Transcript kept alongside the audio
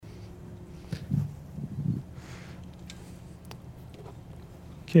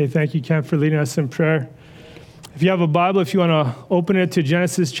Okay, thank you, Ken, for leading us in prayer. If you have a Bible, if you want to open it to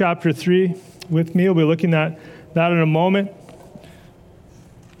Genesis chapter 3 with me, we'll be looking at that in a moment.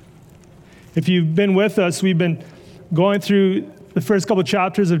 If you've been with us, we've been going through the first couple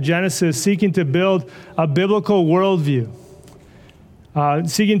chapters of Genesis, seeking to build a biblical worldview,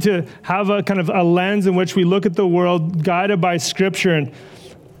 seeking to have a kind of a lens in which we look at the world guided by Scripture. And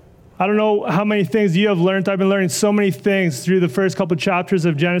I don't know how many things you have learned. I've been learning so many things through the first couple chapters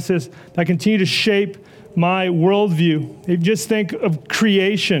of Genesis that continue to shape my worldview. If you just think of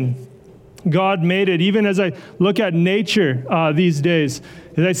creation, God made it. Even as I look at nature these days,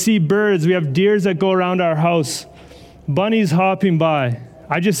 as I see birds, we have deers that go around our house, bunnies hopping by.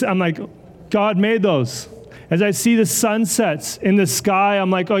 I'm like, God made those. As I see the sunsets in the sky,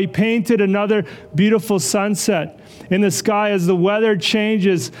 I'm like, oh, he painted another beautiful sunset in the sky as the weather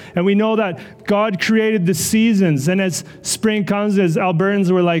changes. And we know that God created the seasons. And as spring comes, as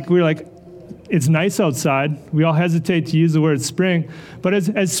Albertans, we're like, it's nice outside. We all hesitate to use the word spring. But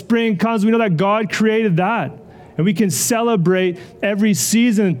as spring comes, we know that God created that. And we can celebrate every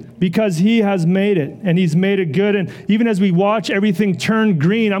season because he has made it, and he's made it good. And even as we watch everything turn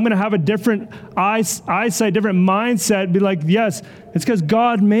green, I'm going to have a different eyesight, different mindset, be like, yes, it's because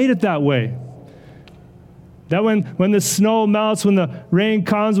God made it that way. That when the snow melts, when the rain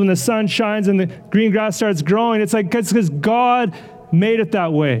comes, when the sun shines and the green grass starts growing, it's because God made it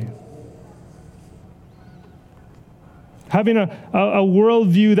that way. Having a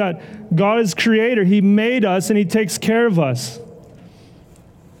worldview that God is creator, he made us and he takes care of us.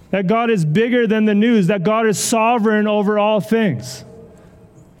 That God is bigger than the news, that God is sovereign over all things.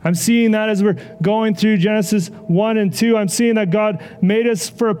 I'm seeing that as we're going through Genesis 1 and 2. I'm seeing that God made us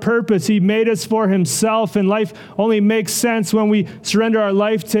for a purpose. He made us for himself, and life only makes sense when we surrender our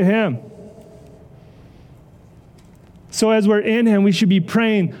life to him. So as we're in him, we should be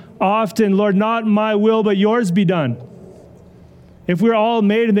praying often, Lord, not my will, but yours be done. If we're all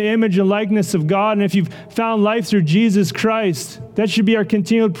made in the image and likeness of God, and if you've found life through Jesus Christ, that should be our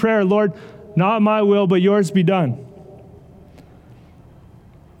continued prayer. Lord, not my will, but yours be done.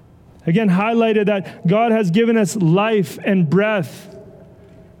 Again, highlighted that God has given us life and breath.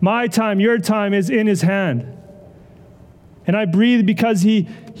 My time, your time is in his hand. And I breathe because he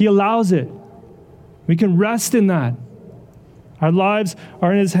allows it. We can rest in that. Our lives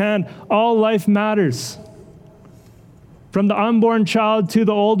are in his hand. All life matters. From the unborn child to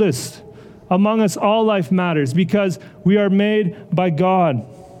the oldest, among us all life matters because we are made by God.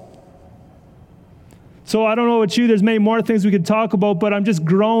 So I don't know about you, there's many more things we could talk about, but I'm just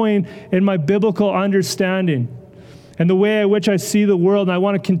growing in my biblical understanding and the way in which I see the world, and I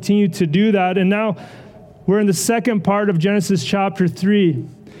want to continue to do that. And now we're in the second part of Genesis chapter 3,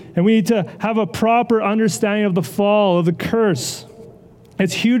 and we need to have a proper understanding of the fall, of the curse.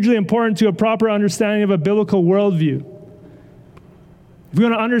 It's hugely important to a proper understanding of a biblical worldview. If we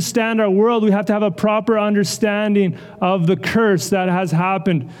want to understand our world, we have to have a proper understanding of the curse that has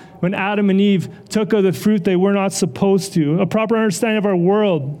happened when Adam and Eve took of the fruit they were not supposed to. A proper understanding of our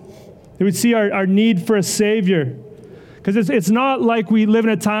world. That we see our need for a Savior. Because it's not like we live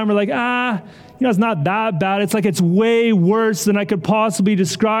in a time where it's not that bad. It's like it's way worse than I could possibly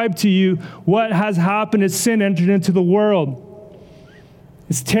describe to you what has happened as sin entered into the world.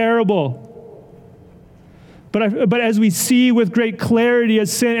 It's terrible. But as we see with great clarity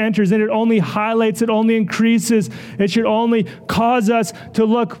as sin enters in, it only highlights, it only increases. It should only cause us to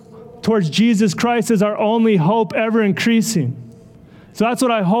look towards Jesus Christ as our only hope, ever increasing. So that's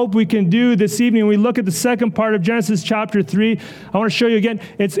what I hope we can do this evening. When we look at the second part of Genesis chapter 3, I want to show you again,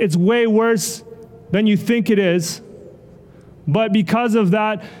 it's way worse than you think it is. But because of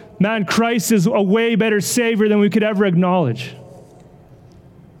that, man, Christ is a way better Savior than we could ever acknowledge.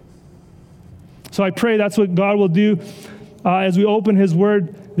 So I pray that's what God will do as we open his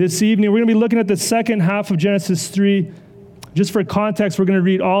word this evening. We're going to be looking at the second half of Genesis 3. Just for context, we're going to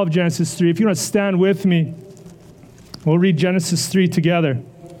read all of Genesis 3. If you want to stand with me, we'll read Genesis 3 together.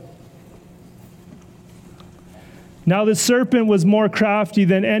 Now the serpent was more crafty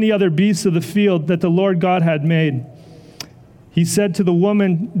than any other beast of the field that the Lord God had made. He said to the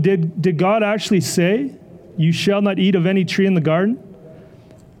woman, Did God actually say, you shall not eat of any tree in the garden?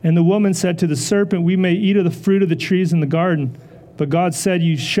 And the woman said to the serpent, we may eat of the fruit of the trees in the garden. But God said,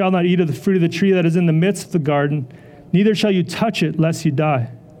 you shall not eat of the fruit of the tree that is in the midst of the garden, neither shall you touch it, lest you die.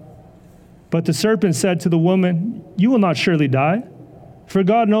 But the serpent said to the woman, you will not surely die. For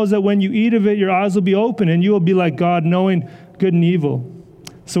God knows that when you eat of it, your eyes will be open, and you will be like God, knowing good and evil.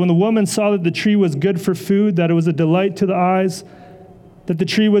 So when the woman saw that the tree was good for food, that it was a delight to the eyes, that the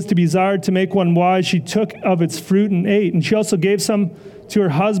tree was to be desired to make one wise, she took of its fruit and ate. And she also gave some to her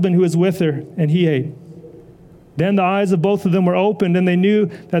husband who was with her, and he ate. Then the eyes of both of them were opened, and they knew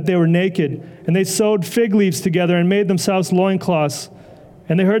that they were naked. And they sewed fig leaves together and made themselves loincloths.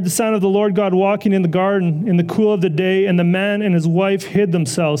 And they heard the sound of the Lord God walking in the garden in the cool of the day, and the man and his wife hid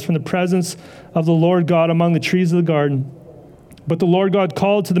themselves from the presence of the Lord God among the trees of the garden. But the Lord God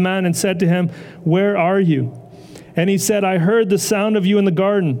called to the man and said to him, "Where are you?" And he said, "I heard the sound of you in the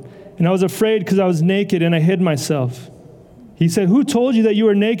garden, and I was afraid because I was naked, and I hid myself." He said, "Who told you that you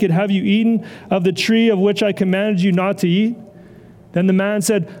were naked? Have you eaten of the tree of which I commanded you not to eat?" Then the man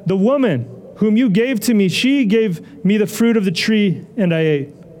said, "The woman whom you gave to me, she gave me the fruit of the tree, and I ate."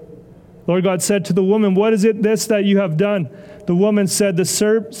 Lord God said to the woman, "What is it this that you have done?" The woman said, "The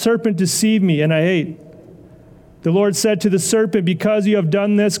serpent deceived me, and I ate." The Lord said to the serpent, "Because you have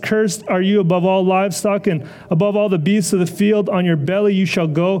done this, cursed are you above all livestock and above all the beasts of the field. On your belly you shall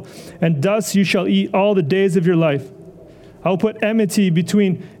go, and dust you shall eat all the days of your life. I will put enmity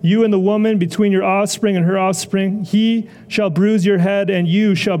between you and the woman, between your offspring and her offspring. He shall bruise your head, and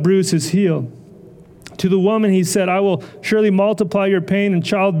you shall bruise his heel." To the woman he said, "I will surely multiply your pain in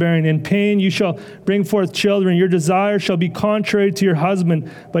childbearing. In pain you shall bring forth children. Your desire shall be contrary to your husband,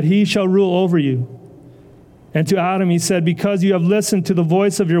 but he shall rule over you." And to Adam he said, "Because you have listened to the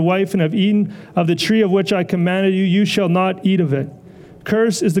voice of your wife and have eaten of the tree of which I commanded you, you shall not eat of it.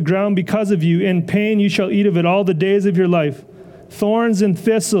 Cursed is the ground because of you. In pain you shall eat of it all the days of your life. Thorns and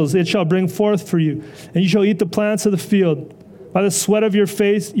thistles it shall bring forth for you, and you shall eat the plants of the field. By the sweat of your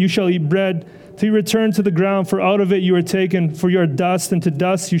face you shall eat bread, till you return to the ground, for out of it you were taken, for you are dust, and to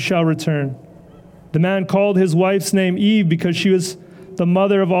dust you shall return." The man called his wife's name Eve, because she was the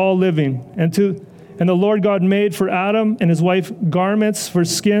mother of all living. And the Lord God made for Adam and his wife garments of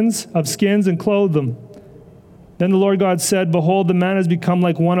skins, and clothed them. Then the Lord God said, "Behold, the man has become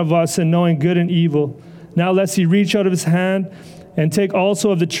like one of us in knowing good and evil. Now lest he reach out of his hand and take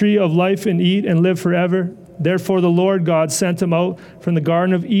also of the tree of life and eat and live forever." Therefore the Lord God sent him out from the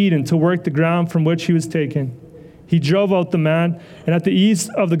Garden of Eden to work the ground from which he was taken. He drove out the man, and at the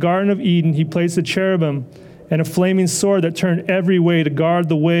east of the Garden of Eden he placed a cherubim and a flaming sword that turned every way to guard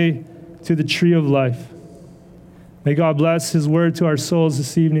the way to the tree of life. May God bless his word to our souls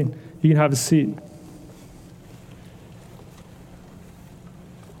this evening. You can have a seat.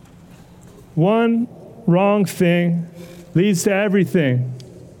 One wrong thing leads to everything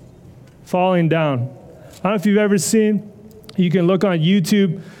falling down. I don't know if you've ever seen, you can look on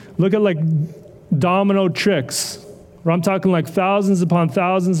YouTube, look at like domino tricks, where I'm talking like thousands upon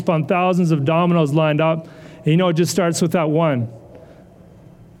thousands upon thousands of dominoes lined up, and you know it just starts with that one.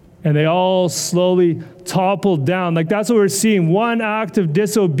 And they all slowly topple down. Like that's what we're seeing. One act of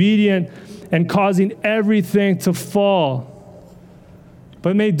disobedience and causing everything to fall.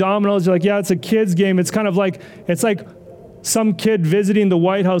 But many dominoes, you're like, yeah, it's a kid's game. It's kind of like, it's like some kid visiting the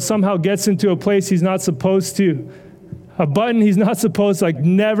White House somehow gets into a place he's not supposed to. A button he's not supposed to, like,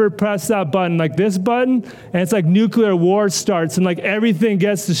 never press that button. Like this button, and it's like nuclear war starts and like everything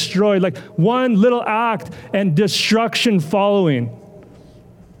gets destroyed. Like one little act and destruction following.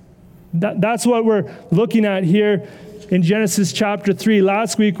 That's what we're looking at here in Genesis chapter 3.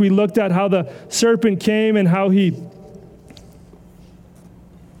 Last week we looked at how the serpent came and how he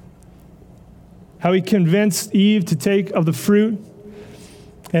convinced Eve to take of the fruit.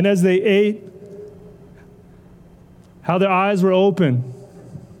 And as they ate, how their eyes were open.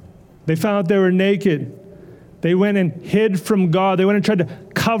 They found out they were naked. They went and hid from God. They went and tried to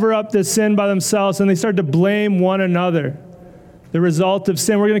cover up the sin by themselves, and they started to blame one another. The result of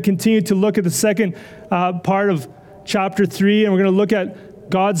sin. We're going to continue to look at the second part of chapter 3, and we're going to look at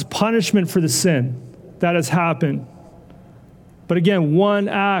God's punishment for the sin that has happened. But again, one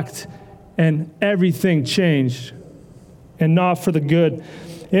act and everything changed, and not for the good.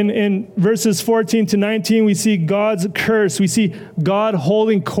 In verses 14 to 19, we see God's curse. We see God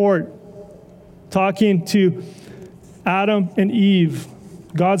holding court, talking to Adam and Eve.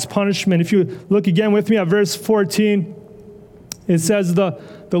 God's punishment. If you look again with me at verse 14, it says, the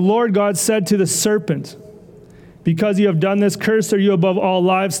Lord God said to the serpent, "Because you have done this, cursed are you above all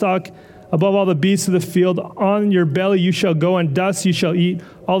livestock, above all the beasts of the field. On your belly you shall go, and dust you shall eat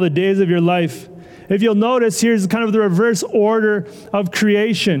all the days of your life." If you'll notice, here's kind of the reverse order of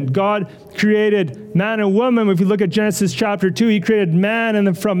creation. God created man and woman. If you look at Genesis chapter 2, he created man, and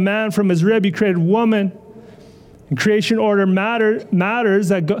then from his rib, he created woman. And creation order matters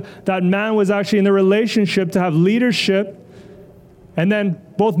that man was actually in the relationship to have leadership. And then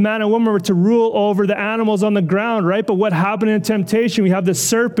both man and woman were to rule over the animals on the ground, right? But what happened in temptation? We have the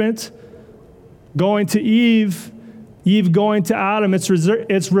serpent going to Eve Eve going to Adam, it's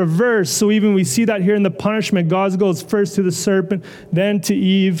reversed. So even we see that here in the punishment. God goes first to the serpent, then to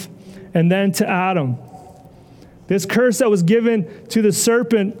Eve, and then to Adam. This curse that was given to the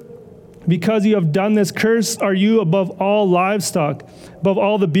serpent, because you have done this, cursed are you above all livestock, above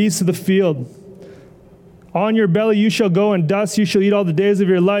all the beasts of the field. On your belly you shall go, and dust you shall eat all the days of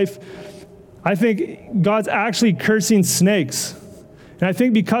your life. I think God's actually cursing snakes. And I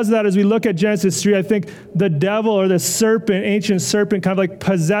think because of that, as we look at Genesis 3, I think the devil or the serpent, ancient serpent, kind of like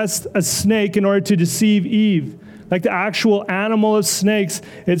possessed a snake in order to deceive Eve. Like the actual animal of snakes,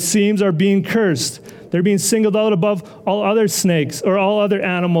 it seems, are being cursed. They're being singled out above all other snakes, or all other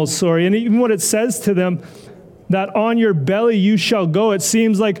animals, sorry. And even what it says to them, that on your belly you shall go, it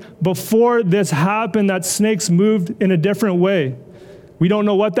seems like before this happened, that snakes moved in a different way. We don't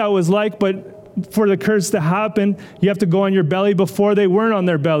know what that was like, but for the curse to happen, you have to go on your belly. Before they weren't on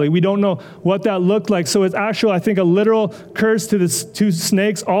their belly. We don't know what that looked like. So it's actually, I think, a literal curse to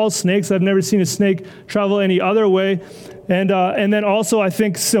snakes, all snakes. I've never seen a snake travel any other way. And then also, I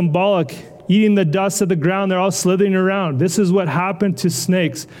think, symbolic, eating the dust of the ground. They're all slithering around. This is what happened to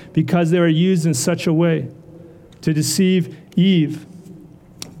snakes because they were used in such a way to deceive Eve.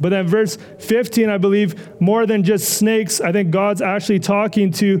 But then verse 15, I believe, more than just snakes, I think God's actually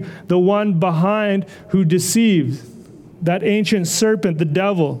talking to the one behind who deceived, that ancient serpent, the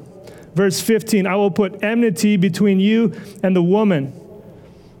devil. Verse 15, I will put enmity between you and the woman.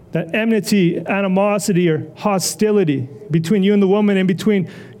 That enmity, animosity, or hostility between you and the woman, and between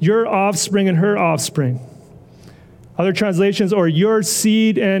your offspring and her offspring. Other translations, or your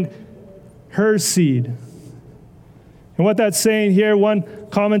seed and her seed. And what that's saying here, one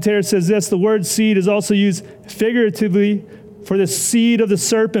commentator says this: the word seed is also used figuratively for the seed of the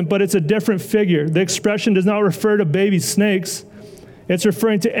serpent, but it's a different figure. The expression does not refer to baby snakes. It's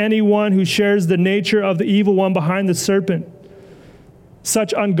referring to anyone who shares the nature of the evil one behind the serpent.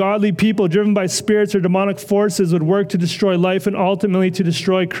 Such ungodly people driven by spirits or demonic forces would work to destroy life and ultimately to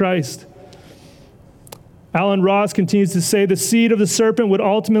destroy Christ. Alan Ross continues to say the seed of the serpent would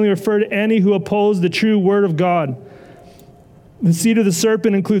ultimately refer to any who oppose the true word of God. The seed of the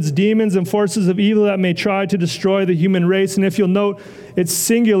serpent includes demons and forces of evil that may try to destroy the human race. And if you'll note, it's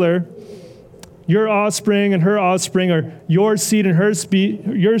singular. Your offspring and her offspring are your seed and her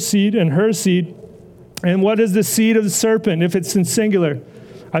your seed and her seed. And what is the seed of the serpent if it's in singular?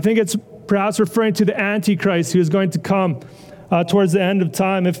 I think it's perhaps referring to the Antichrist who is going to come towards the end of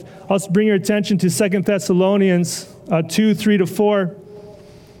time. If I'll bring your attention to 2 Thessalonians 2, 3-4.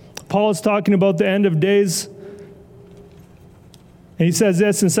 Paul is talking about the end of days. And he says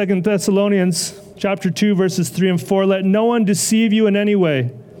this in 2 Thessalonians chapter 2, verses 3 and 4, let no one deceive you in any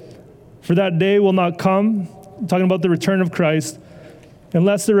way, for that day will not come, talking about the return of Christ,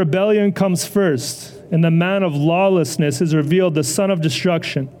 unless the rebellion comes first, and the man of lawlessness is revealed, the son of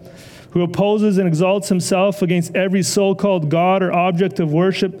destruction, who opposes and exalts himself against every so-called God or object of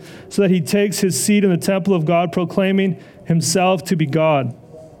worship, so that he takes his seat in the temple of God, proclaiming himself to be God.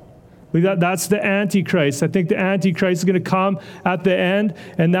 That's the Antichrist. I think the Antichrist is going to come at the end,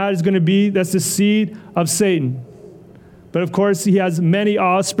 and that's the seed of Satan. But of course, he has many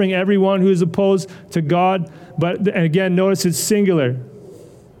offspring, everyone who is opposed to God. But again, notice it's singular.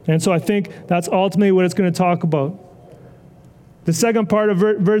 And so I think that's ultimately what it's going to talk about. The second part of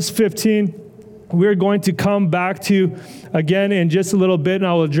verse 15, we're going to come back to again in just a little bit, and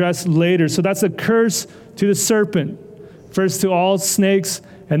I'll address later. So that's a curse to the serpent. First to all snakes,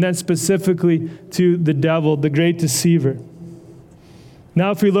 and then specifically to the devil, the great deceiver.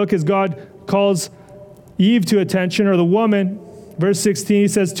 Now if we look as God calls Eve to attention, or the woman, verse 16, he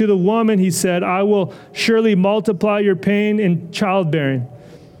says, to the woman, he said, I will surely multiply your pain in childbearing.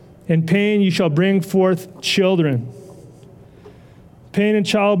 In pain you shall bring forth children. Pain in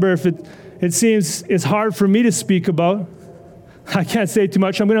childbirth, it seems it's hard for me to speak about. I can't say too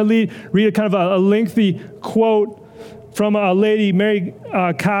much. I'm going to read a kind of a lengthy quote from a lady, Mary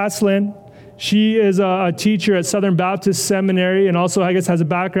Caslin. She is a teacher at Southern Baptist Seminary, and also, I guess, has a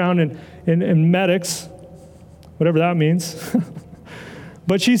background in medics, whatever that means.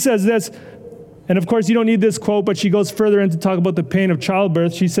 But she says this, and of course, you don't need this quote, but she goes further in to talk about the pain of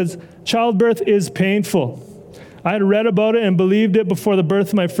childbirth. She says, childbirth is painful. I had read about it and believed it before the birth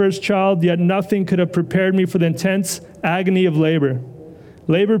of my first child, yet nothing could have prepared me for the intense agony of labor.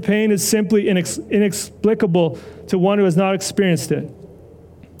 Labor pain is simply inexplicable to one who has not experienced it.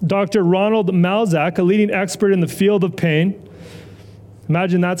 Dr. Ronald Malzak, a leading expert in the field of pain,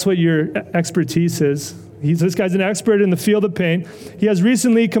 imagine that's what your expertise is. This guy's an expert in the field of pain. He has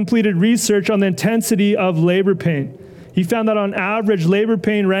recently completed research on the intensity of labor pain. He found that on average, labor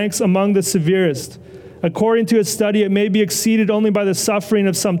pain ranks among the severest. According to a study, it may be exceeded only by the suffering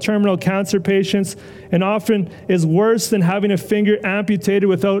of some terminal cancer patients, and often is worse than having a finger amputated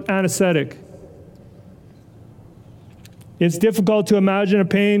without anesthetic. It's difficult to imagine a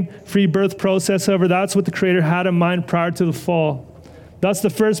pain-free birth process. However, that's what the Creator had in mind prior to the fall. Thus,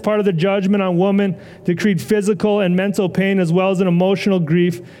 the first part of the judgment on woman decreed physical and mental pain, as well as an emotional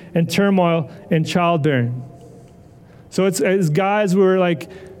grief and turmoil in childbearing. So it's, as guys, we're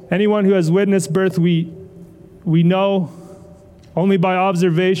like, anyone who has witnessed birth, we know only by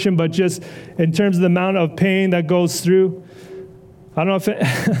observation, but just in terms of the amount of pain that goes through. I don't know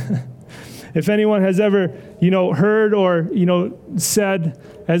if if anyone has ever, heard or, said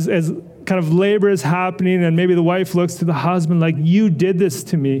as kind of labor is happening, and maybe the wife looks to the husband like, you did this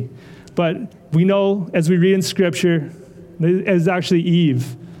to me. But we know, as we read in Scripture, it's actually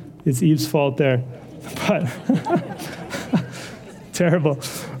Eve. It's Eve's fault there. But terrible.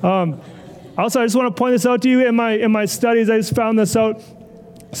 Also, I just want to point this out to you. In my studies, I just found this out.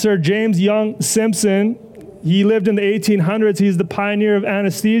 Sir James Young Simpson, he lived in the 1800s. He's the pioneer of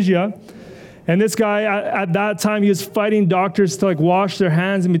anesthesia. And this guy, at that time, he was fighting doctors to wash their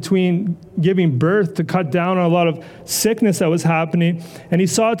hands in between giving birth to cut down on a lot of sickness that was happening. And he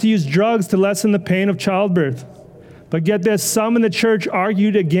sought to use drugs to lessen the pain of childbirth. But get this, some in the church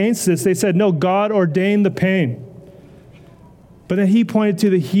argued against this. They said, no, God ordained the pain. But then he pointed to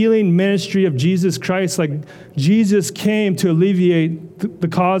the healing ministry of Jesus Christ, like Jesus came to alleviate the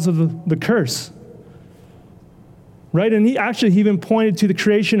cause of the curse. Right? And he even pointed to the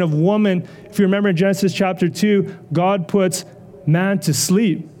creation of woman. If you remember in Genesis chapter 2, God puts man to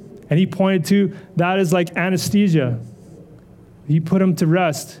sleep. And he pointed to that as like anesthesia. He put him to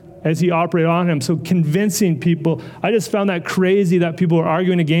rest as he operated on him. So convincing people, I just found that crazy that people were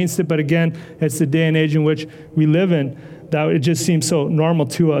arguing against it. But again, it's the day and age in which we live in, that it just seems so normal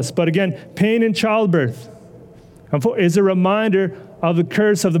to us. But again, pain in childbirth is a reminder of the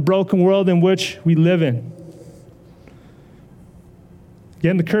curse of the broken world in which we live in.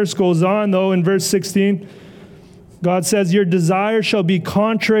 Again, the curse goes on, though, in verse 16. God says, your desire shall be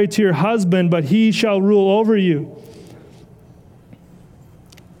contrary to your husband, but he shall rule over you.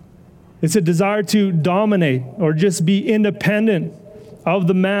 It's a desire to dominate or just be independent of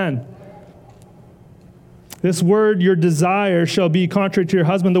the man. This word, your desire, shall be contrary to your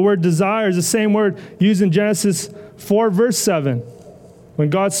husband. The word desire is the same word used in Genesis 4, verse 7.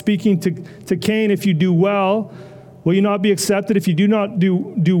 When God's speaking to Cain, if you do well, will you not be accepted? If you do not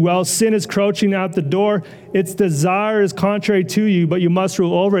do well, sin is crouching at the door. Its desire is contrary to you, but you must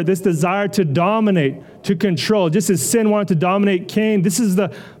rule over it. This desire to dominate, to control, just as sin wanted to dominate Cain, this is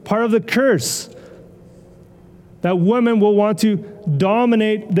the part of the curse, that women will want to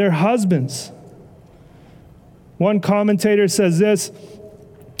dominate their husbands. One commentator says this,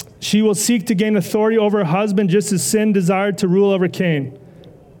 she will seek to gain authority over her husband just as sin desired to rule over Cain.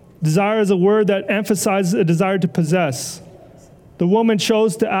 Desire is a word that emphasizes a desire to possess. The woman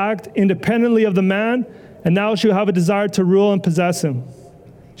chose to act independently of the man, and now she'll have a desire to rule and possess him.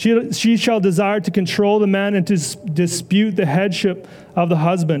 She shall desire to control the man and to dispute the headship of the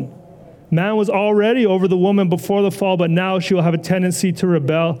husband. Man was already over the woman before the fall, but now she will have a tendency to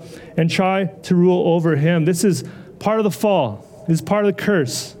rebel and try to rule over him. This is part of the fall. This is part of the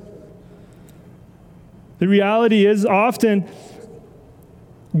curse. The reality is often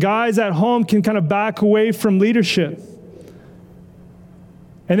guys at home can kind of back away from leadership.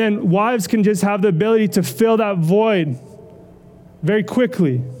 And then wives can just have the ability to fill that void very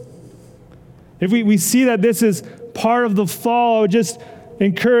quickly. If we see that this is part of the fall, I would just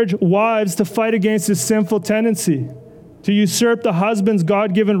encourage wives to fight against this sinful tendency, to usurp the husband's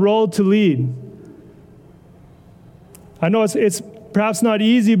God-given role to lead. I know it's perhaps not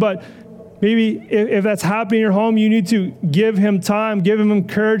easy, but maybe if that's happening in your home, you need to give him time, give him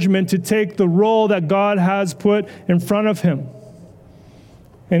encouragement to take the role that God has put in front of him.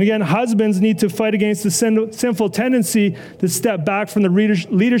 And again, husbands need to fight against the sinful tendency to step back from the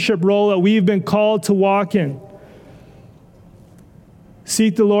leadership role that we've been called to walk in.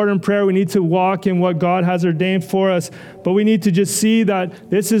 Seek the Lord in prayer. We need to walk in what God has ordained for us. But we need to just see that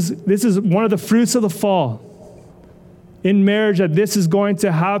this is one of the fruits of the fall in marriage, that this is going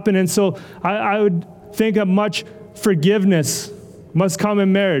to happen. And so I would think that much forgiveness must come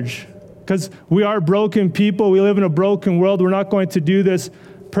in marriage, because we are broken people. We live in a broken world. We're not going to do this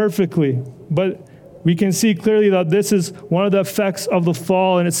perfectly. But we can see clearly that this is one of the effects of the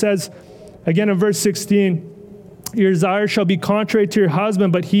fall. And it says, again in verse 16, your desire shall be contrary to your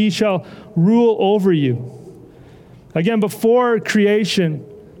husband, but he shall rule over you. Again, before the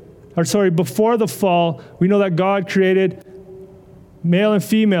fall, we know that God created male and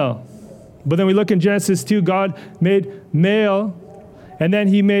female. But then we look in Genesis 2, God made male, and then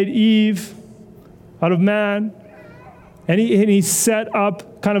he made Eve out of man, and he set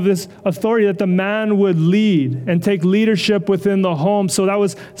up kind of this authority that the man would lead and take leadership within the home. So that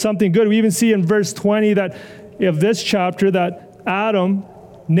was something good. We even see in verse 20 that of this chapter that Adam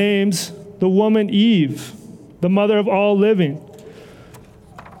names the woman Eve, the mother of all living.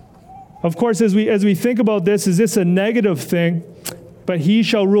 Of course, as we think about this, is this a negative thing? But he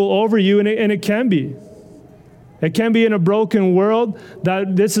shall rule over you, and it can be. It can be in a broken world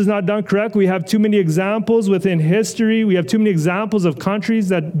that this is not done correctly. We have too many examples within history. We have too many examples of countries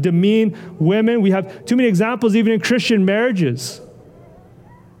that demean women. We have too many examples even in Christian marriages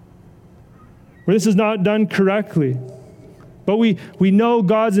where this is not done correctly. But we know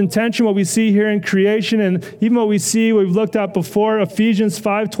God's intention, what we see here in creation, and even what we see, we've looked at before, Ephesians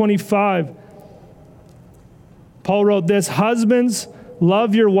 5:25. Paul wrote this, "Husbands,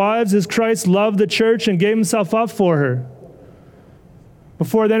 love your wives as Christ loved the church and gave himself up for her."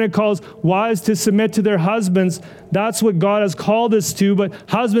 Before then it calls wives to submit to their husbands. That's what God has called us to. But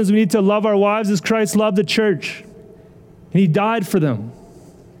husbands, we need to love our wives as Christ loved the church. And he died for them.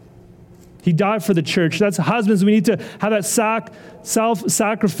 He died for the church. That's husbands. We need to have that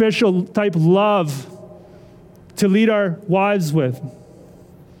self-sacrificial type love to lead our wives with.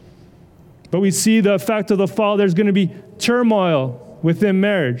 But we see the effect of the fall. There's going to be turmoil within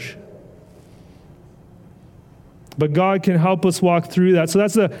marriage. But God can help us walk through that. So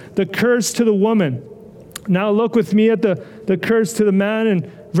that's the curse to the woman. Now look with me at the curse to the man in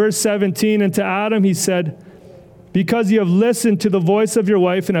verse 17. And to Adam he said, "Because you have listened to the voice of your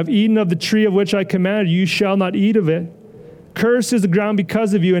wife and have eaten of the tree of which I commanded you, you shall not eat of it. Cursed is the ground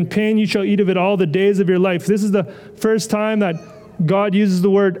because of you, and pain you shall eat of it all the days of your life." This is the first time that God uses the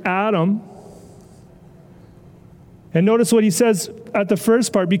word Adam. And notice what he says at the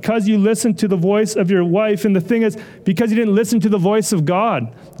first part, because you listened to the voice of your wife. And the thing is, because you didn't listen to the voice of God.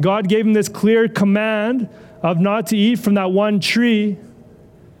 God gave him this clear command of not to eat from that one tree.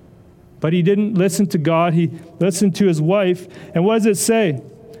 But he didn't listen to God. He listened to his wife. And what does it say?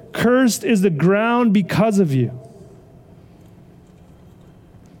 Cursed is the ground because of you.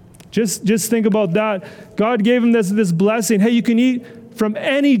 Just think about that. God gave him this blessing. Hey, you can eat from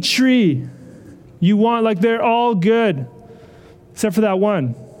any tree you want, like they're all good, except for that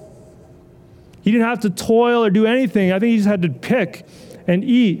one. He didn't have to toil or do anything. I think he just had to pick and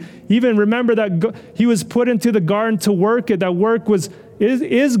eat. Even remember that he was put into the garden to work it. That work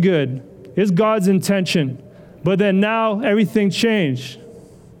is good, is God's intention. But then now everything changed.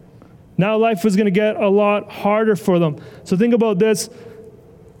 Now life was going to get a lot harder for them. So think about this,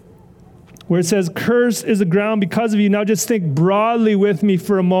 where it says, "Cursed is the ground because of you." Now just think broadly with me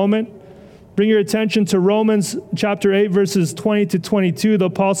for a moment. Bring your attention to Romans chapter 8, verses 20 to 22. The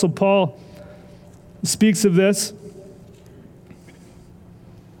Apostle Paul speaks of this.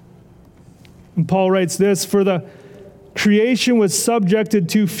 And Paul writes this, "For the creation was subjected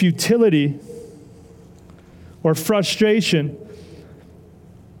to futility," or frustration,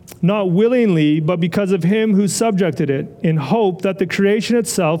 "not willingly, but because of him who subjected it, in hope that the creation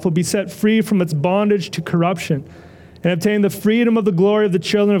itself will be set free from its bondage to corruption and obtain the freedom of the glory of the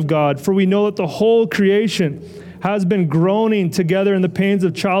children of God. For we know that the whole creation has been groaning together in the pains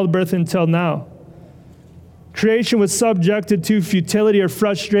of childbirth until now." Creation was subjected to futility or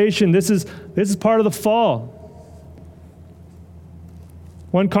frustration. This is part of the fall.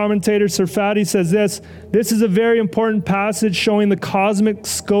 One commentator, Sarfati, says this is a very important passage showing the cosmic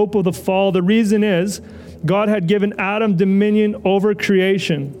scope of the fall. The reason is God had given Adam dominion over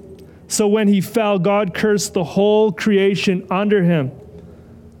creation. So when he fell, God cursed the whole creation under him.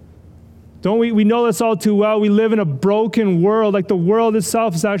 Don't we know this all too well. We live in a broken world. Like the world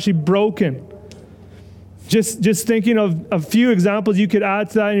itself is actually broken. Just thinking of a few examples you could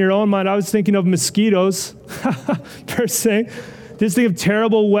add to that in your own mind. I was thinking of mosquitoes, first thing. Just think of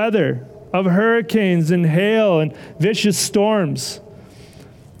terrible weather, of hurricanes and hail and vicious storms,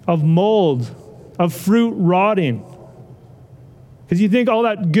 of mold, of fruit rotting. Because you think all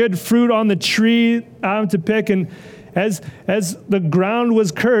that good fruit on the tree, Adam to pick, and as the ground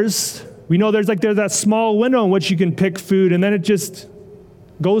was cursed, we know there's that small window in which you can pick food, and then it just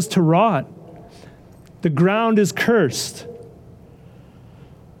goes to rot. The ground is cursed.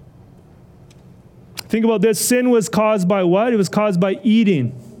 Think about this. Sin was caused by what? It was caused by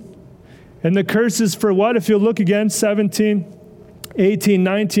eating. And the curse is for what? If you look again, 17, 18,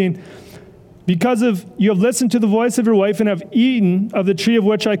 19. "Because of you have listened to the voice of your wife and have eaten of the tree of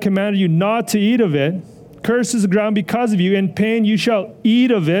which I commanded you not to eat of it. Cursed is the ground because of you. In pain you shall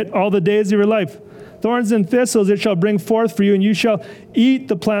eat of it all the days of your life." thorns and thistles it shall bring forth for you, and you shall eat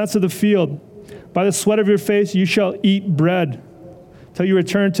the plants of the field. By the sweat of your face you shall eat bread till you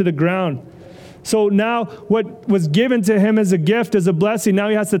return to the ground. So now what was given to him as a gift, as a blessing, now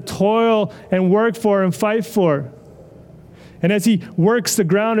he has to toil and work for and fight for. And as he works the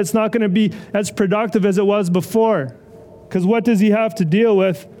ground, it's not going to be as productive as it was before. Because what does he have to deal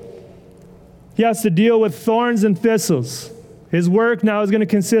with? He has to deal with thorns and thistles. His work now is going to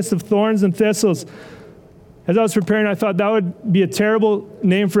consist of thorns and thistles. As I was preparing, I thought that would be a terrible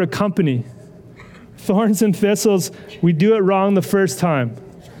name for a company. Thorns and thistles, we do it wrong the first time.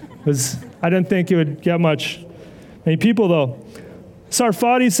 I didn't think it would get many people though.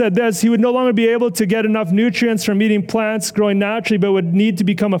 Sarfati said this: he would no longer be able to get enough nutrients from eating plants growing naturally, but would need to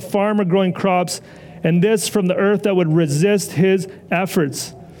become a farmer growing crops, and this from the earth that would resist his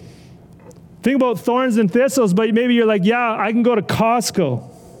efforts. Think about thorns and thistles, but maybe you're like, yeah, I can go to Costco.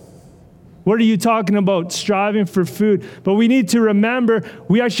 What are you talking about? Striving for food. But we need to remember,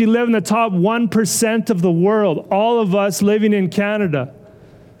 we actually live in the top 1% of the world, all of us living in Canada.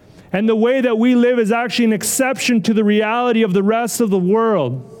 And the way that we live is actually an exception to the reality of the rest of the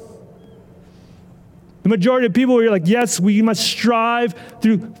world. The majority of people are like, yes, we must strive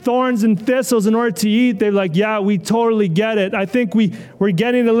through thorns and thistles in order to eat. They're like, yeah, we totally get it. I think we're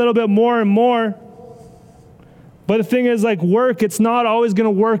getting a little bit more and more. But the thing is, like work, it's not always going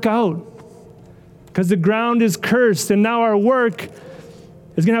to work out. Because the ground is cursed, and now our work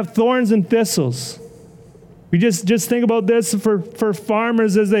is going to have thorns and thistles. We just think about this for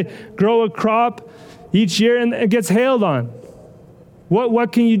farmers as they grow a crop each year and it gets hailed on.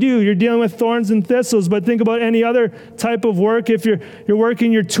 What can you do? You're dealing with thorns and thistles, but think about any other type of work. If you're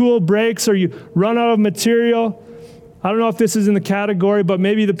working, your tool breaks or you run out of material. I don't know if this is in the category, but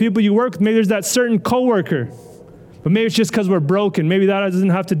maybe the people you work with, maybe there's that certain coworker. But maybe it's just because we're broken. Maybe that doesn't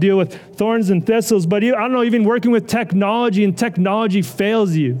have to deal with thorns and thistles. But I don't know, even working with technology, and technology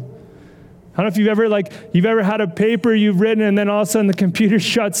fails you. I don't know if you've ever had a paper you've written and then all of a sudden the computer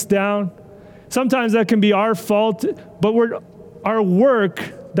shuts down. Sometimes that can be our fault, but our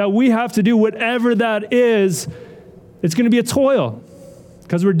work that we have to do, whatever that is, it's going to be a toil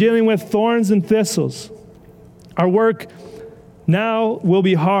because we're dealing with thorns and thistles. Our work now will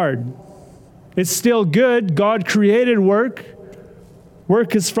be hard. It's still good. God created work.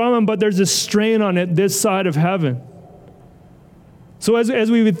 Work is from him, but there's a strain on it this side of heaven. So as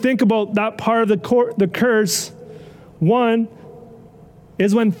we would think about that part of the curse, one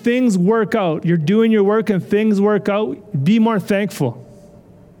is when things work out. You're doing your work and things work out, be more thankful.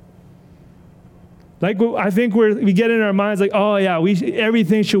 Like I think we get in our minds like, oh yeah,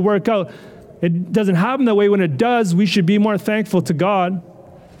 everything should work out. It doesn't happen that way. When it does, we should be more thankful to God.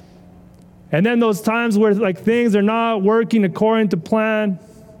 And then those times where like things are not working according to plan,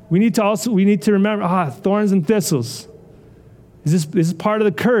 we need to remember, thorns and thistles. This is part of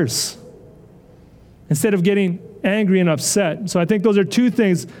the curse. Instead of getting angry and upset. So I think those are two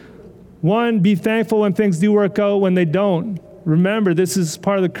things. One, be thankful when things do work out. When they don't, remember this is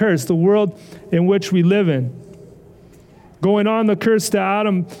part of the curse, the world in which we live in. Going on, the curse to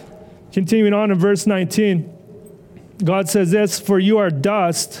Adam, continuing on in verse 19, God says this: for you are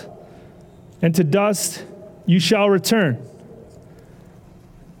dust, and to dust you shall return.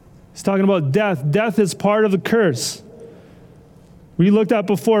 He's talking about death. Death is part of the curse. We looked at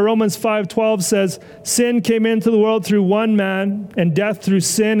before, Romans 5:12 says, sin came into the world through one man, and death through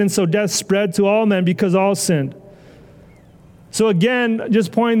sin, and so death spread to all men because all sinned. So again,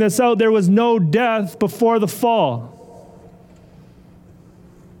 just pointing this out, there was no death before the fall.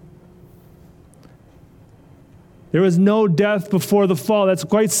 There was no death before the fall. That's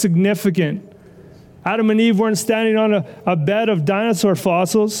quite significant. Adam and Eve weren't standing on a bed of dinosaur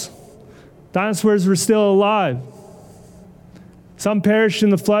fossils. Dinosaurs were still alive. Some perished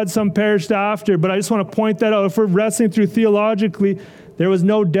in the flood, some perished after, but I just want to point that out. If we're wrestling through theologically, there was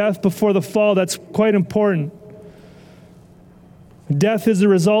no death before the fall. That's quite important. Death is a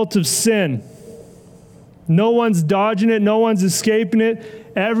result of sin. No one's dodging it. No one's escaping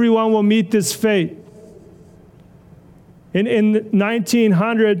it. Everyone will meet this fate. In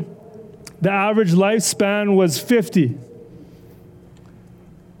 1900, the average lifespan was 50.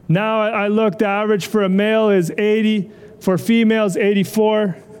 Now I looked, the average for a male is 80. For females,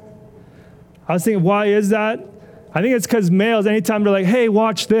 84. I was thinking, why is that? I think it's because males, anytime they're like, hey,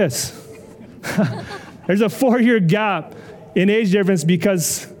 watch this. There's a 4-year gap in age difference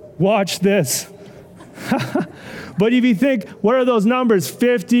because watch this. But if you think, what are those numbers?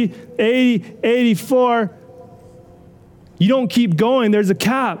 50, 80, 84. You don't keep going. There's a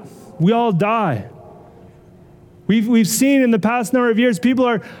cap. We all die. We've seen in the past number of years, people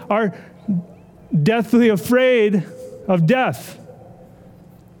are deathly afraid of death.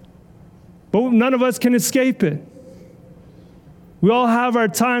 But none of us can escape it. We all have our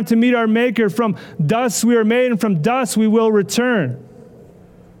time to meet our Maker. From dust we are made, and from dust we will return.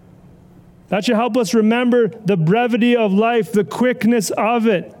 That should help us remember the brevity of life, the quickness of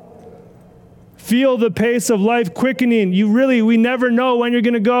it. Feel the pace of life quickening. We never know when you're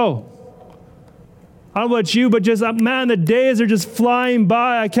going to go. I don't know about you, but just, man, the days are just flying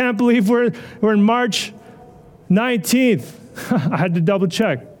by. I can't believe we're in March 19th. I had to double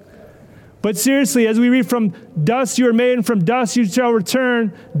check. But seriously, as we read, from dust you are made, and from dust you shall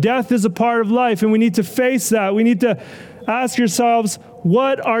return, death is a part of life, and we need to face that. We need to ask yourselves,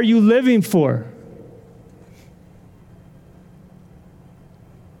 what are you living for?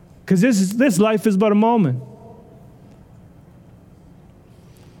 Because this life is but a moment.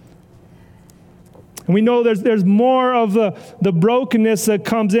 And we know there's more of the brokenness that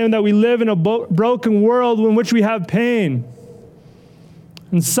comes in, that we live in a broken world in which we have pain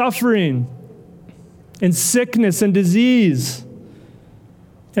and suffering and sickness and disease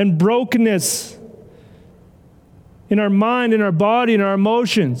and brokenness in our mind, in our body, in our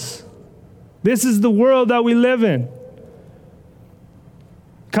emotions. This is the world that we live in.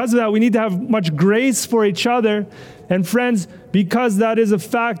 Because of that, we need to have much grace for each other. And friends, because that is a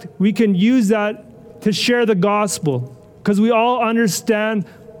fact, we can use that to share the gospel. Because we all understand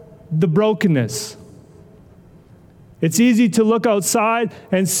the brokenness. It's easy to look outside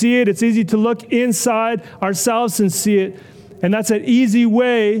and see it. It's easy to look inside ourselves and see it. And that's an easy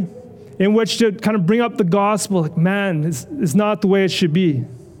way in which to kind of bring up the gospel. Like, man, it's not the way it should be.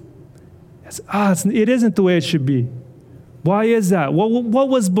 It isn't the way it should be. Why is that? What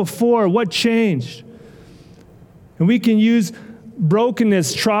was before? What changed? And we can use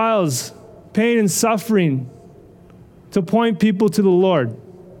brokenness, trials, pain, and suffering to point people to the Lord.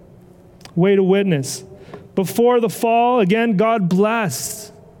 Way to witness. Before the fall, again, God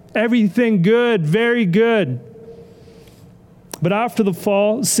blessed. Everything good, very good. But after the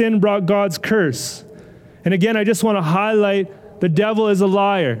fall, sin brought God's curse. And again, I just want to highlight the devil is a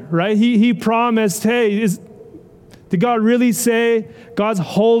liar, right? He promised, hey, did God really say God's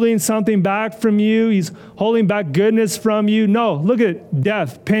holding something back from you? He's holding back goodness from you? No, look at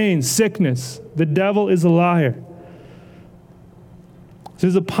death, pain, sickness. The devil is a liar.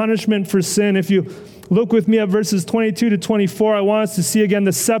 There's a punishment for sin. If you look with me at verses 22 to 24, I want us to see again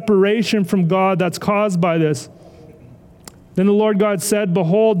the separation from God that's caused by this. Then the Lord God said,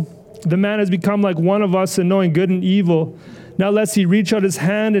 behold, the man has become like one of us in knowing good and evil. Now lest he reach out his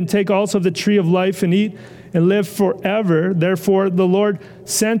hand and take also of the tree of life and eat and live forever. Therefore the Lord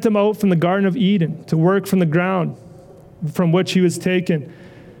sent him out from the Garden of Eden to work from the ground from which he was taken.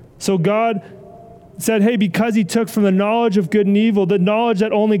 So God said, hey, because he took from the knowledge of good and evil, the knowledge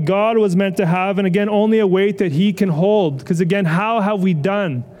that only God was meant to have, and again, only a weight that he can hold. Because again, how have we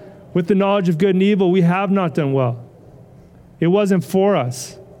done with the knowledge of good and evil? We have not done well. It wasn't for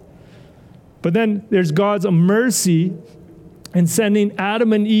us. But then there's God's mercy in sending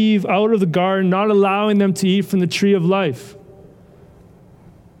Adam and Eve out of the garden, not allowing them to eat from the tree of life.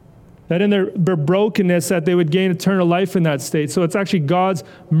 That in their brokenness, that they would gain eternal life in that state. So it's actually God's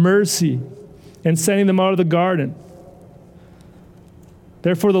mercy in sending them out of the garden.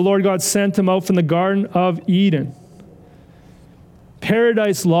 Therefore, the Lord God sent them out from the Garden of Eden.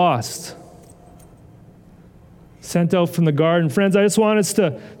 Paradise lost. Sent out from the garden. Friends, I just want us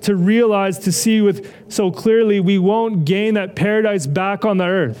to realize, to see with so clearly, we won't gain that paradise back on the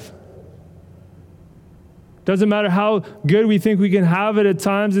earth. Doesn't matter how good we think we can have it at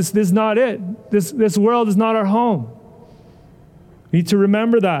times, this is not it. This world is not our home. We need to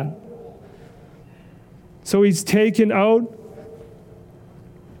remember that. So he's taken out.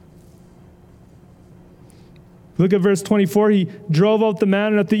 Look at verse 24. He drove out the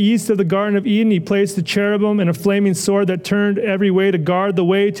man, and at the east of the Garden of Eden, he placed a cherubim and a flaming sword that turned every way to guard the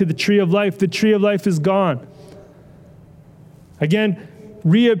way to the tree of life. The tree of life is gone. Again,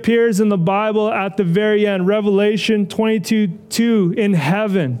 reappears in the Bible at the very end. Revelation 22:2, in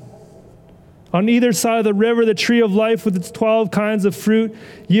heaven. On either side of the river, the tree of life with its 12 kinds of fruit,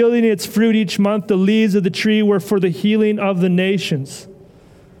 yielding its fruit each month. The leaves of the tree were for the healing of the nations.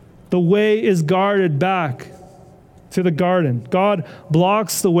 The way is guarded back to the garden. God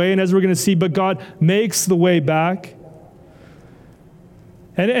blocks the way, and as we're going to see, but God makes the way back.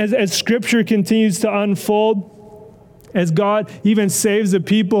 And as Scripture continues to unfold, as God even saves the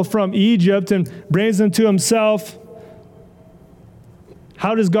people from Egypt and brings them to himself,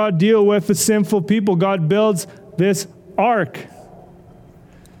 how does God deal with the sinful people? God builds this ark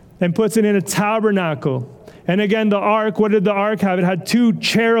and puts it in a tabernacle. And again, the ark, what did the ark have? It had 2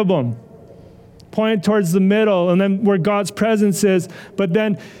 cherubim. pointing towards the middle, and then where God's presence is. But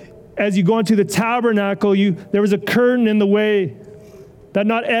then as you go into the tabernacle, there was a curtain in the way that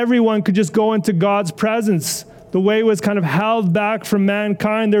not everyone could just go into God's presence. The way was kind of held back from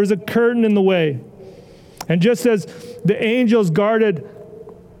mankind. There was a curtain in the way. And just as the angels guarded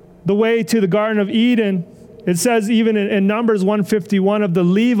the way to the Garden of Eden, it says even in Numbers 151 of the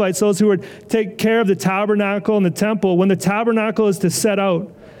Levites, those who would take care of the tabernacle and the temple, when the tabernacle is to set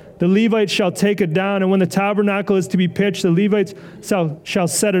out, the Levites shall take it down, and when the tabernacle is to be pitched, the Levites shall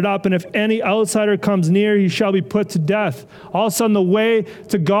set it up, and if any outsider comes near, he shall be put to death. All of a sudden, the way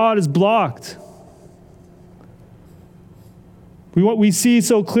to God is blocked. We see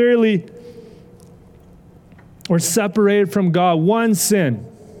so clearly we're separated from God. One sin,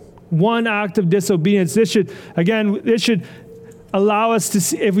 one act of disobedience. This should allow us to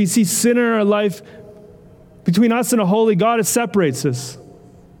see, if we see sin in our life, between us and a holy God, it separates us.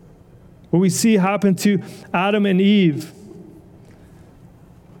 What we see happen to Adam and Eve.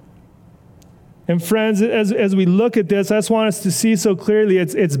 And friends, as we look at this, I just want us to see so clearly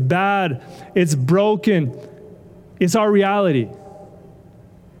it's bad, it's broken, it's our reality.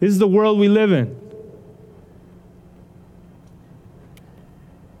 This is the world we live in.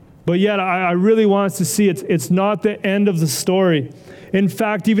 But yet, I really want us to see it's not the end of the story. In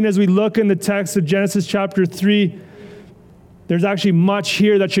fact, even as we look in the text of Genesis chapter 3, there's actually much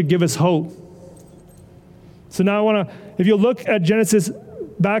here that should give us hope. So now if you look at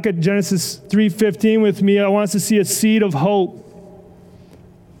back at Genesis 3:15 with me, I want us to see a seed of hope.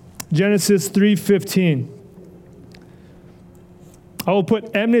 Genesis 3:15. I will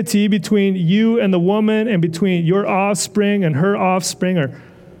put enmity between you and the woman, and between your offspring and her offspring, or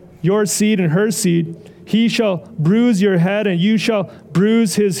your seed and her seed. He shall bruise your head, and you shall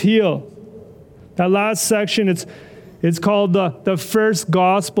bruise his heel. That last section, it's called the first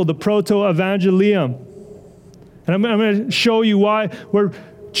gospel, the proto-evangelium. And I'm going to show you why. Where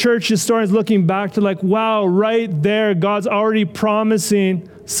church historians looking back to like, wow, right there, God's already promising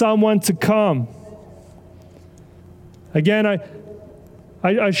someone to come. Again,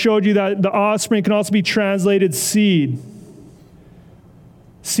 I showed you that the offspring can also be translated seed.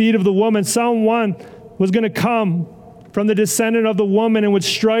 Seed of the woman. Someone was going to come from the descendant of the woman and would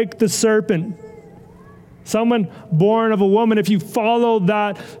strike the serpent. Someone born of a woman. If you follow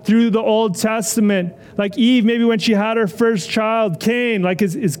that through the Old Testament, like Eve, maybe when she had her first child, Cain, like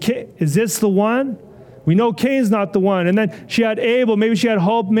is this the one? We know Cain's not the one. And then she had Abel. Maybe she had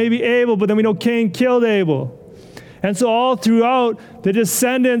hope, maybe Abel, but then we know Cain killed Abel. And so all throughout the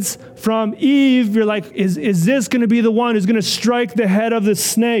descendants from Eve, you're like, is this going to be the one who's going to strike the head of the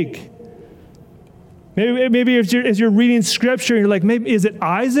snake? Maybe as you're reading scripture, you're like, maybe is it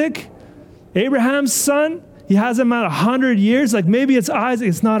Isaac? Abraham's son? He has him at 100 years. Like maybe it's Isaac.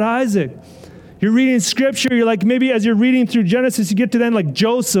 It's not Isaac. You're reading scripture. You're like, maybe as you're reading through Genesis, you get to then like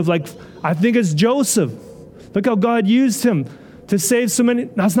Joseph. Like, I think it's Joseph. Look how God used him to save so many.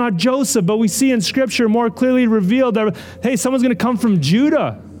 That's not Joseph, but we see in scripture more clearly revealed that, hey, someone's going to come from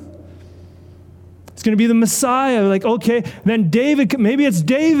Judah. It's going to be the Messiah. Like, okay. And then David, maybe it's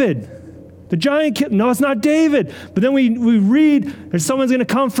David. The giant kid. No, it's not David. But then we read there's someone's going to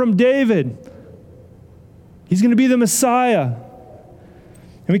come from David. He's going to be the Messiah.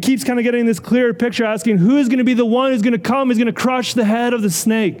 And we keep kind of getting this clearer picture, asking who is going to be the one who's going to come, who's going to crush the head of the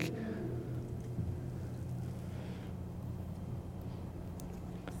snake.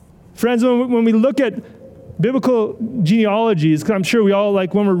 Friends, when we look at biblical genealogies, because I'm sure we all,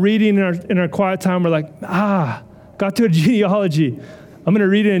 like when we're reading in our quiet time, we're like, got to a genealogy. I'm going to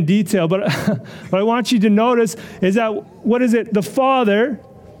read it in detail, but what I want you to notice is that, what is it? The father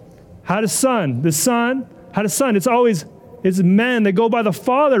had a son. The son had a son. It's men that go by the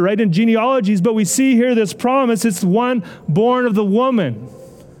father, right, in genealogies, but we see here this promise, it's one born of the woman.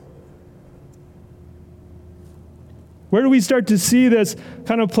 Where do we start to see this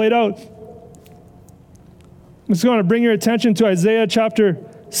kind of played out? I'm just going to bring your attention to Isaiah chapter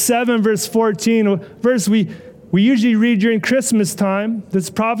 7, verse 14, a verse we usually read during Christmas time, this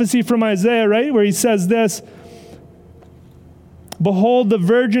prophecy from Isaiah, right, where he says this, "Behold, the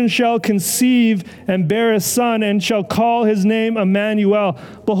virgin shall conceive and bear a son, and shall call his name Emmanuel."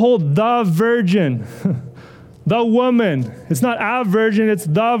 Behold, the virgin, the woman. It's not a virgin, it's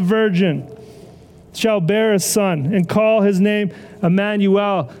the virgin. Shall bear a son, and call his name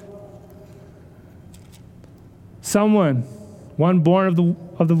Emmanuel. Someone, one born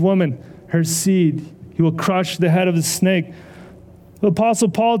of the woman, her seed. He will crush the head of the snake. The Apostle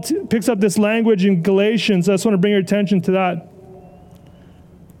Paul picks up this language in Galatians. I just want to bring your attention to that.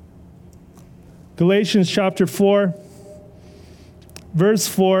 Galatians chapter 4, verse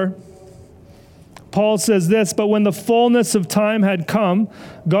 4. Paul says this, but when the fullness of time had come,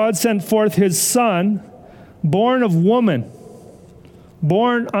 God sent forth his Son, born of woman,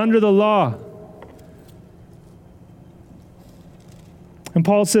 born under the law. And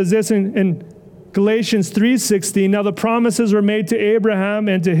Paul says this in Galatians 3:16, now the promises were made to Abraham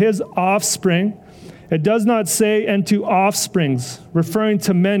and to his offspring. It does not say, and to offsprings, referring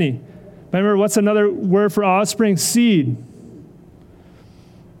to many. Remember, what's another word for offspring? Seed.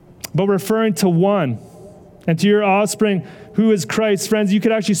 But referring to one. And to your offspring, who is Christ. Friends, you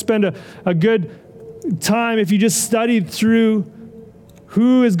could actually spend a good time if you just studied through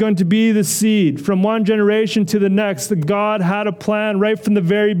who is going to be the seed from one generation to the next. That God had a plan right from the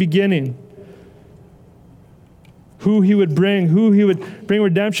very beginning. Who he would bring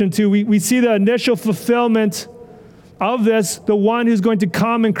redemption to. We see the initial fulfillment of this, the one who's going to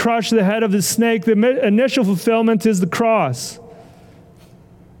come and crush the head of the snake. The initial fulfillment is the cross.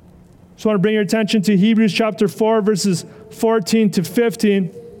 Just want to bring your attention to Hebrews chapter 4, verses 14 to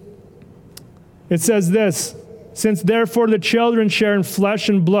 15. It says this, since therefore the children share in flesh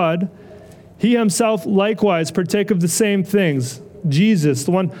and blood, he himself likewise partake of the same things. Jesus,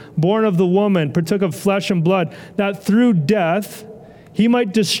 the one born of the woman, partook of flesh and blood, that through death he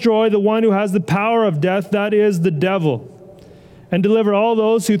might destroy the one who has the power of death, that is the devil, and deliver all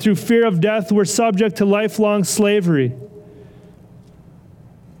those who through fear of death were subject to lifelong slavery.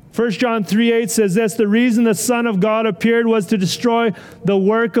 1 John 3:8 says this, the reason the Son of God appeared was to destroy the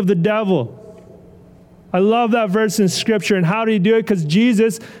work of the devil. I love that verse in Scripture. And how did he do it?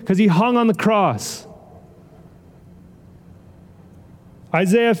 Because he hung on the cross.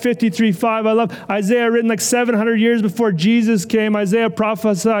 Isaiah 53:5. I love Isaiah, written like 700 years before Jesus came. Isaiah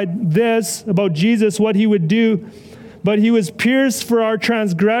prophesied this about Jesus, what he would do. But he was pierced for our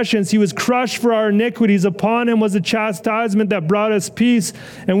transgressions. He was crushed for our iniquities. Upon him was the chastisement that brought us peace.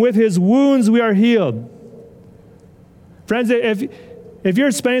 And with his wounds we are healed. Friends, if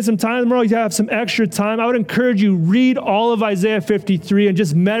you're spending some time tomorrow, you have some extra time, I would encourage you, read all of Isaiah 53 and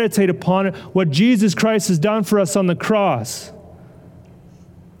just meditate upon it, what Jesus Christ has done for us on the cross.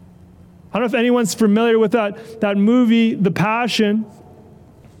 I don't know if anyone's familiar with that movie, The Passion.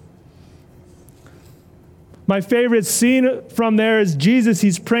 My favorite scene from there is Jesus,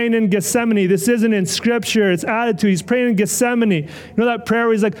 he's praying in Gethsemane. This isn't in Scripture, it's added to. He's praying in Gethsemane. You know that prayer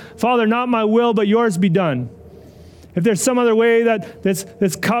where he's like, Father, not my will, but yours be done. If there's some other way that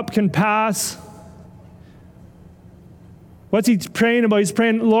this cup can pass. What's he praying about? He's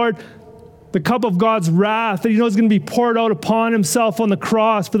praying, Lord, the cup of God's wrath that he knows is going to be poured out upon himself on the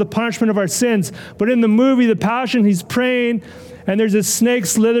cross for the punishment of our sins. But in the movie, The Passion, he's praying, and there's a snake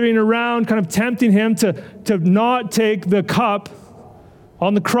slithering around, kind of tempting him to not take the cup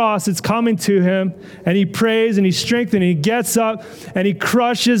on the cross. It's coming to him, and he prays, and he's strengthened, and he gets up, and he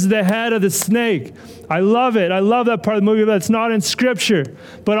crushes the head of the snake. I love it. I love that part of the movie, but it's not in Scripture.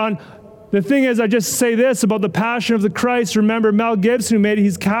 But the thing is, I just say this about the Passion of the Christ. Remember, Mel Gibson, who made it,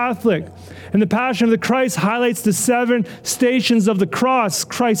 he's Catholic. And the Passion of the Christ highlights the 7 stations of the cross,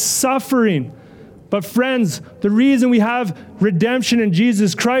 Christ's suffering. But friends, the reason we have redemption in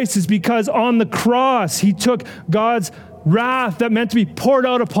Jesus Christ is because on the cross, he took God's wrath that meant to be poured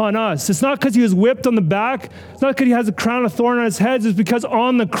out upon us. It's not because he was whipped on the back. It's not because he has a crown of thorns on his head. It's because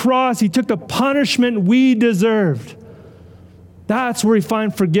on the cross, he took the punishment we deserved. That's where we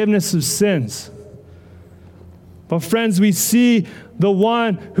find forgiveness of sins. But friends, we see the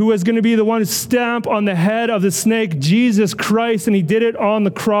one who was going to be the one to stamp on the head of the snake, Jesus Christ, and he did it on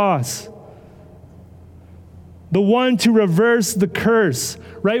the cross. The one to reverse the curse.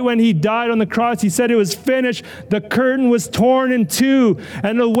 Right when he died on the cross, he said it was finished. The curtain was torn in two,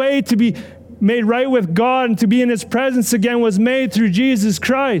 and the way to be made right with God and to be in his presence again was made through Jesus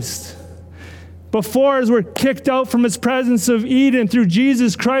Christ. Before, as we're kicked out from his presence of Eden, through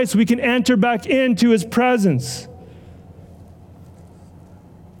Jesus Christ, we can enter back into his presence.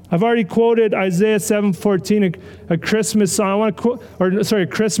 I've already quoted Isaiah 7:14, a Christmas song. I want to quote, a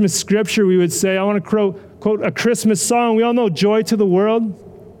Christmas scripture, we would say. I want to quote a Christmas song. We all know Joy to the World.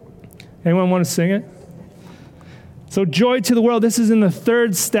 Anyone want to sing it? So Joy to the World, this is in the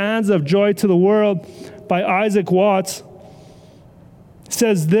 3rd stanza of Joy to the World by Isaac Watts. It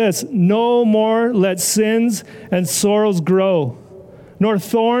says this, no more let sins and sorrows grow, nor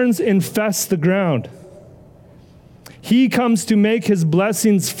thorns infest the ground. He comes to make his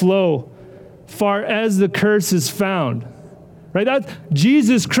blessings flow, far as the curse is found. Right? That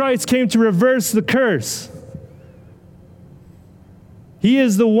Jesus Christ came to reverse the curse. He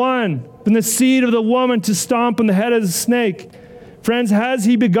is the one from the seed of the woman to stomp on the head of the snake. Friends, has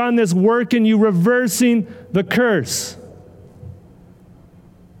he begun this work in you, reversing the curse?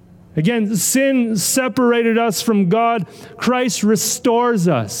 Again, sin separated us from God. Christ restores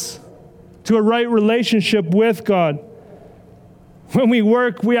us to a right relationship with God. When we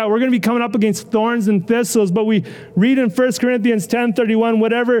work, we're going to be coming up against thorns and thistles, but we read in 1 Corinthians 10:31,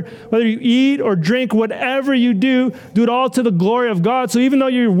 whether you eat or drink, whatever you do it all to the glory of God. So even though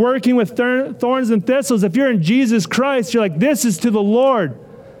you're working with thorns and thistles, if you're in Jesus Christ, you're like, this is to the Lord.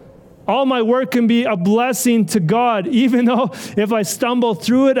 All my work can be a blessing to God, even though if I stumble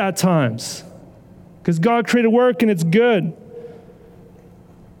through it at times. Because God created work and it's good.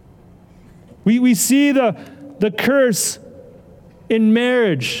 We see the curse in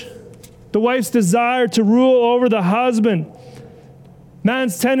marriage. The wife's desire to rule over the husband.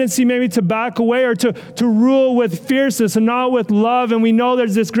 Man's tendency maybe to back away or to rule with fierceness and not with love. And we know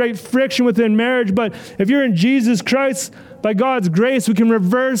there's this great friction within marriage. But if you're in Jesus Christ, by God's grace, we can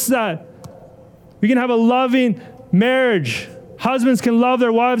reverse that. We can have a loving marriage. Husbands can love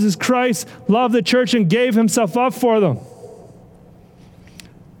their wives as Christ loved the church and gave himself up for them.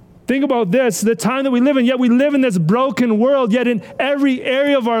 Think about this, the time that we live in, yet we live in this broken world, yet in every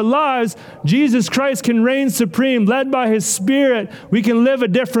area of our lives, Jesus Christ can reign supreme. Led by his Spirit, we can live a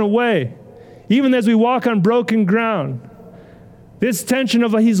different way, even as we walk on broken ground. This tension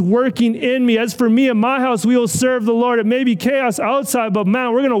of he's working in me. As for me and my house, we will serve the Lord. It may be chaos outside, but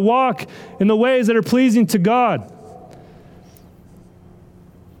man, we're going to walk in the ways that are pleasing to God.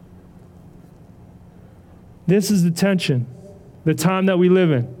 This is the tension, the time that we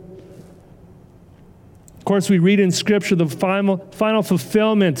live in. Of course, we read in Scripture the final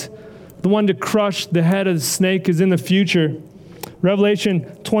fulfillment, the one to crush the head of the snake is in the future. Revelation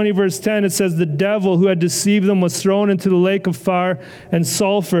 20 verse 10, it says, the devil who had deceived them was thrown into the lake of fire and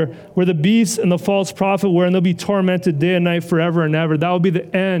sulfur, where the beast and the false prophet were, and they'll be tormented day and night forever and ever. That will be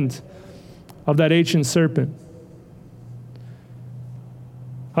the end of that ancient serpent.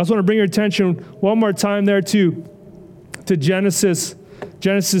 I just want to bring your attention one more time there to Genesis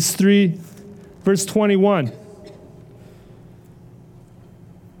 3, verse 21.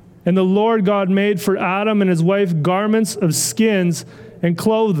 And the Lord God made for Adam and his wife garments of skins and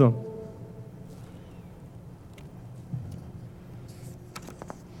clothed them.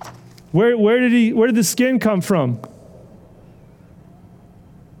 Where did the skin come from?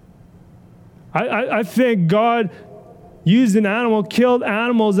 I think God used an animal, killed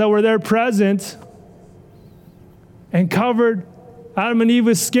animals that were there present, and covered Adam and Eve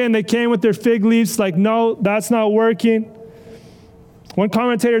with skin. They came with their fig leaves, like, no, that's not working. One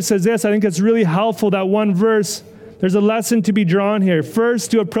commentator says this, I think it's really helpful, that one verse. There's a lesson to be drawn here.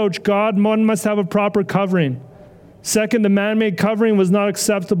 First, to approach God, one must have a proper covering. Second, the man-made covering was not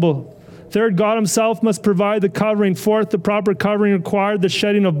acceptable. Third, God himself must provide the covering. Fourth, the proper covering required the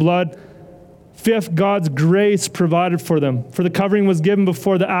shedding of blood. Fifth, God's grace provided for them. For the covering was given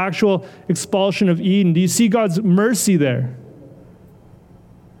before the actual expulsion of Eden. Do you see God's mercy there?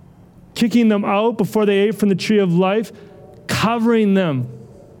 Kicking them out before they ate from the tree of life, covering them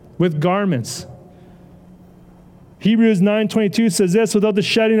with garments. Hebrews 9:22 says this, without the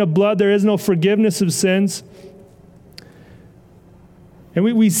shedding of blood, there is no forgiveness of sins. And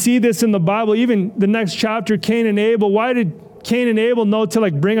we see this in the Bible, even the next chapter, Cain and Abel. Why did Cain and Abel know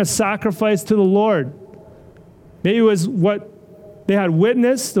to bring a sacrifice to the Lord? Maybe it was what they had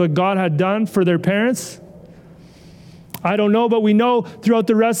witnessed, what God had done for their parents. I don't know, but we know throughout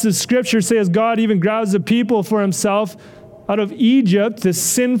the rest of Scripture, says God even grabs the people for himself out of Egypt, this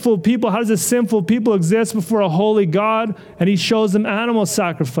sinful people. How does this sinful people exist before a holy God? And he shows them animal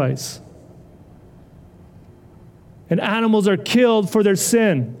sacrifice. And animals are killed for their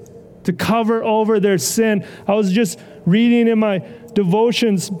sin, to cover over their sin. I was just reading in my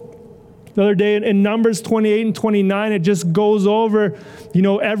devotions the other day in Numbers 28 and 29. It just goes over,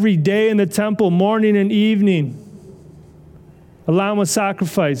 every day in the temple, morning and evening. A lamb was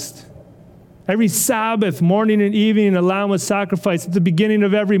sacrificed. Every Sabbath, morning and evening, a lamb was sacrificed. At the beginning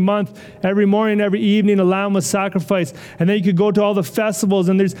of every month, every morning, every evening, a lamb was sacrificed. And then you could go to all the festivals,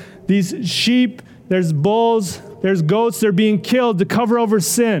 and there's these sheep, there's bulls, there's goats, they're being killed to cover over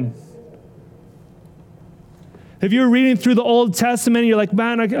sin. If you're reading through the Old Testament, you're like,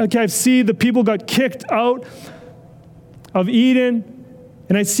 man, I see the people got kicked out of Eden,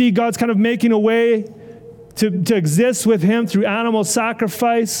 and I see God's kind of making a way to exist with him through animal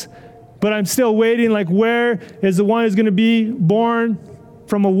sacrifice, but I'm still waiting, where is the one who's going to be born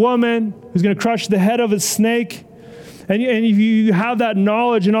from a woman, who's going to crush the head of a snake? And you have that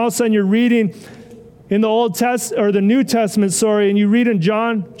knowledge, and all of a sudden you're reading in the New Testament, and you read in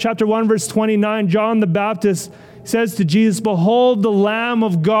John chapter 1, verse 29, John the Baptist says to Jesus, behold the Lamb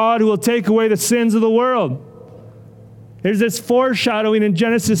of God who will take away the sins of the world. There's this foreshadowing in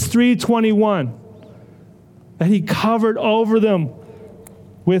Genesis 3:21 that he covered over them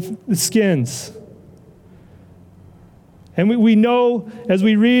with the skins. And we know, as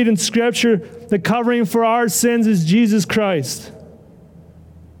we read in Scripture, the covering for our sins is Jesus Christ.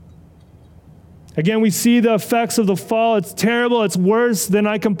 Again, we see the effects of the fall. It's terrible. It's worse than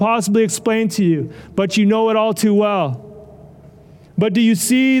I can possibly explain to you, but you know it all too well. But do you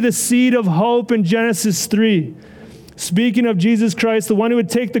see the seed of hope in Genesis 3? Speaking of Jesus Christ, the one who would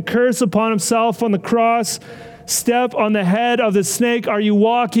take the curse upon himself on the cross, step on the head of the snake. Are you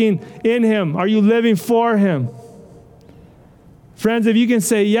walking in him? Are you living for him? Friends, if you can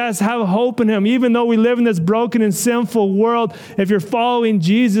say yes, have hope in him. Even though we live in this broken and sinful world, if you're following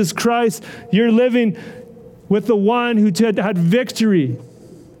Jesus Christ, you're living with the one who had victory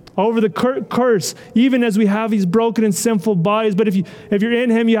over the curse, even as we have these broken and sinful bodies. But if you're in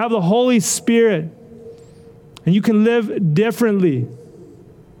him, you have the Holy Spirit, and you can live differently.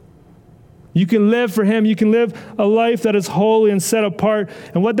 You can live for him. You can live a life that is holy and set apart.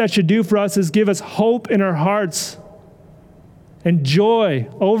 And what that should do for us is give us hope in our hearts and joy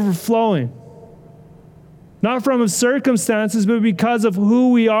overflowing. Not from circumstances, but because of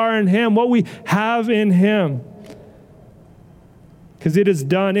who we are in him, what we have in him. Because it is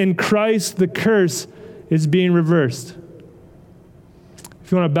done. In Christ, the curse is being reversed.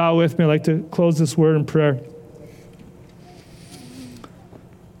 If you want to bow with me, I'd like to close this word in prayer.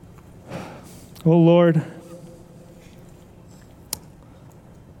 Oh Lord,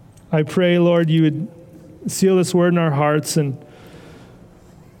 I pray, Lord, you would seal this word in our hearts. And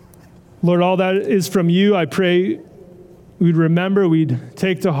Lord, all that is from you. I pray we'd remember, we'd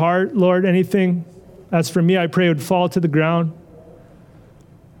take to heart, Lord, anything that's from me, I pray would fall to the ground.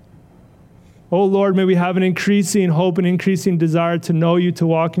 Oh Lord, may we have an increasing hope and increasing desire to know you, to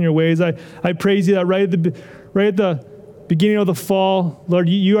walk in your ways. I praise you that right at the beginning of the fall, Lord,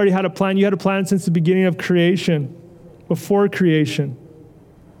 you already had a plan. You had a plan since the beginning of creation, before creation.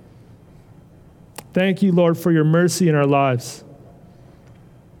 Thank you, Lord, for your mercy in our lives.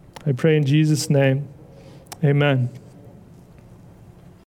 I pray in Jesus' name, amen.